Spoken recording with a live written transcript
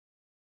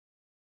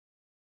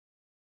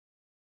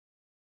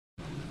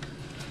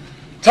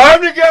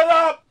Time to get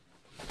up!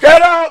 Get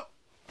up!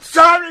 It's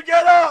time to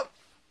get up!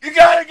 You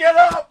gotta get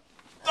up!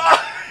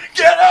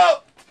 Get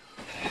up!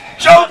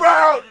 Joe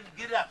Brown!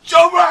 Get up.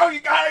 Joe Brown, you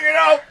gotta get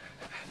up!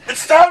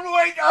 It's time to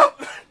wake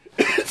up!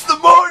 It's the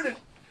morning!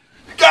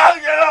 You gotta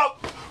get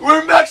up!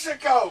 We're in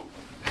Mexico!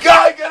 You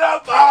gotta get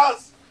up,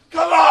 boss!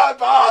 Come on,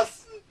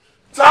 boss!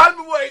 Time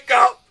to wake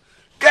up!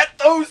 Get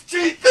those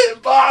teeth in,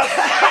 boss!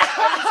 Get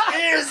those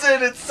ears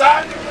in! It's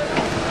time to get up!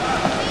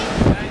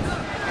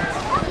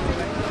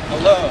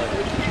 Hello.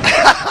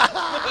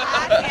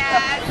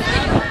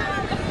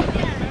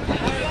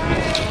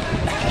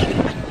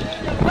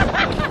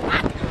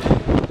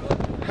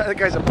 That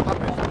guy's a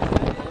puppet.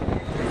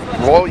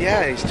 Well,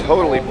 yeah, he's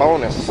totally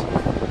bonus.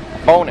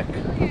 Bonic.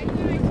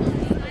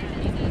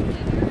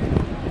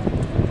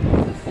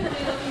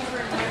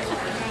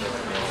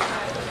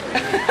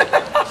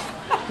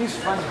 He's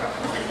funny.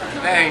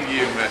 Thank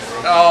you, miss.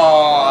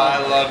 Oh, I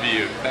love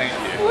you. Thank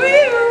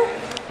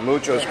you.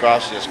 Muchos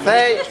gracias.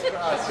 Say,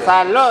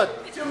 salud.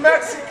 To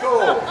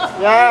Mexico.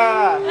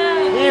 Yeah.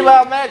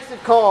 Viva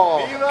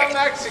Mexico. Viva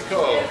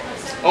Mexico.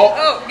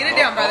 Oh, get it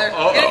down, brother.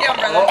 Get it down,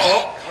 brother.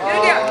 Get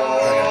it down.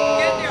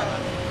 Get it down.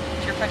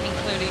 You're fucking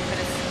Clooney for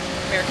this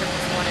American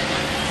this morning.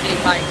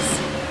 Getting bikes.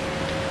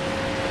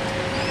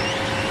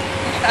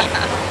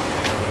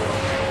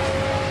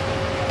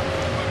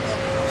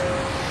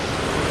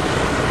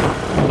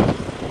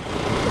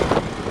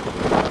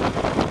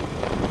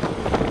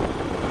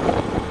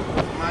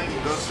 Mine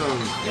got some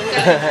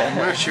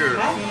measure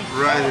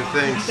rider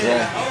things.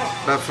 Yeah.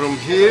 But from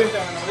here,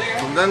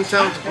 from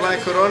downtown to Playa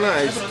Corona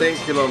is 10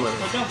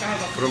 kilometers.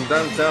 From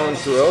downtown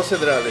to El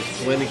Cedral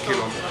is 20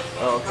 kilometers.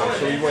 Oh, okay.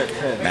 So you went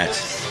 10.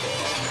 Matches.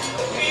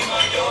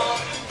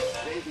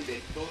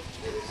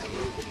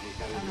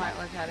 I might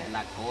look at it.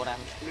 La Cora.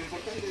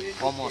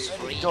 Almost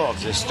free.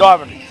 Dogs, they're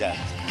starving to death.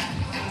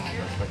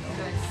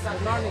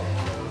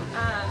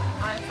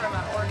 I'm from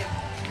Oregon.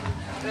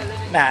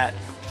 Nah,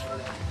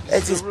 they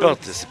just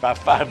built this about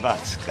 5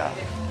 months ago.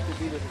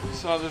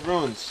 Saw the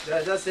ruins.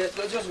 That's it.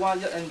 Just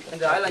one in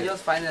the island.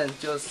 Just find it.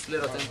 Just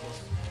little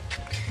temples.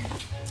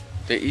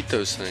 They eat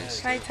those things.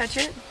 Can I touch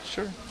it?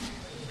 Sure.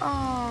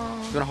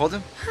 Oh. You wanna hold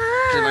him?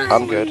 Hi.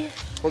 I'm good.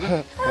 Hold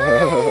him.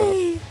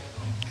 Hi.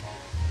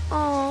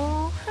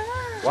 Oh.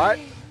 Hi. What?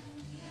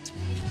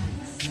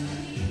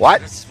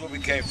 What? This is what we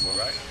came for,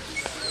 right?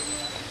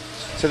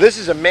 So this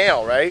is a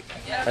male, right?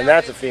 Yeah, And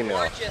that's a female.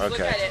 gorgeous. Look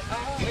Okay. at it. Oh.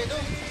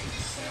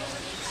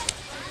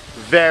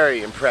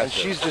 Very impressive.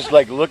 And she's just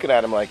like looking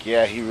at him like,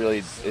 yeah, he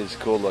really is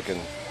cool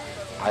looking.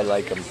 I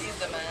like him. He's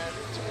the man.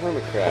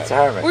 Hermit crab. It's a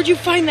hermit. Where'd you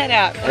find that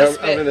at?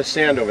 I'm in the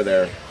sand over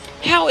there.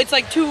 How? It's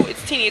like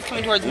it's teeny. It's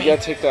coming towards me. You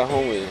gotta take that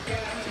home with you.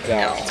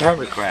 No. It's a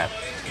hermit crab.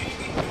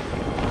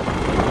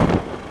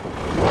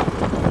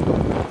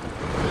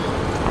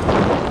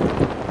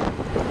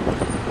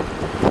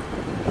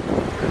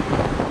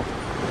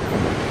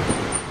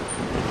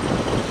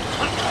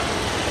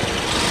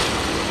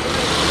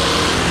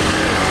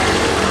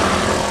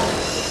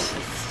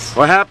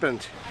 What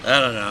happened? I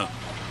don't know.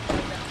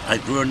 I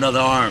grew another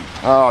arm.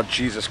 Oh,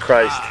 Jesus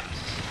Christ.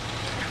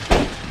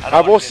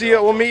 We'll see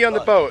you. We'll meet you on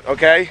the boat,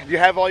 okay? Do you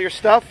have all your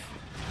stuff?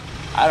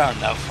 I don't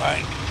know,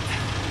 Frank.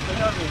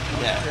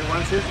 Yeah.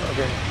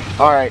 Okay.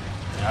 All right.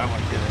 I don't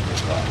want to get into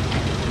this.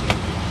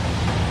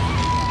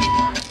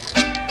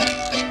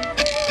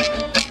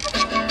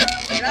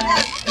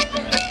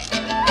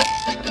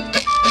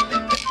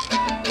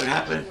 What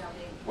happened?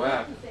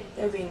 Wow.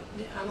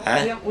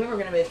 We were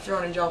gonna be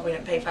thrown in jail if we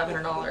didn't pay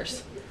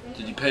 $500.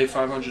 Did you pay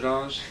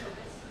 $500?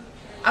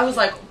 I was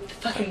like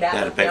fucking bad. You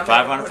had to pay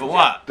 $500 for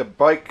what? The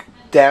bike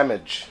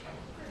damage.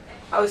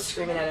 I was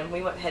screaming at him.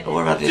 We went head But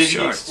what down. about the Did he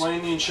insurance?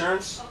 explain the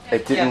insurance?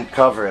 It didn't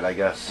cover it, I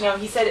guess. No,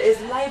 he said it's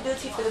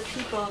liability for the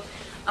people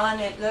on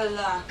it. La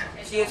la.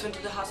 So you guys went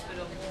to the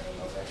hospital.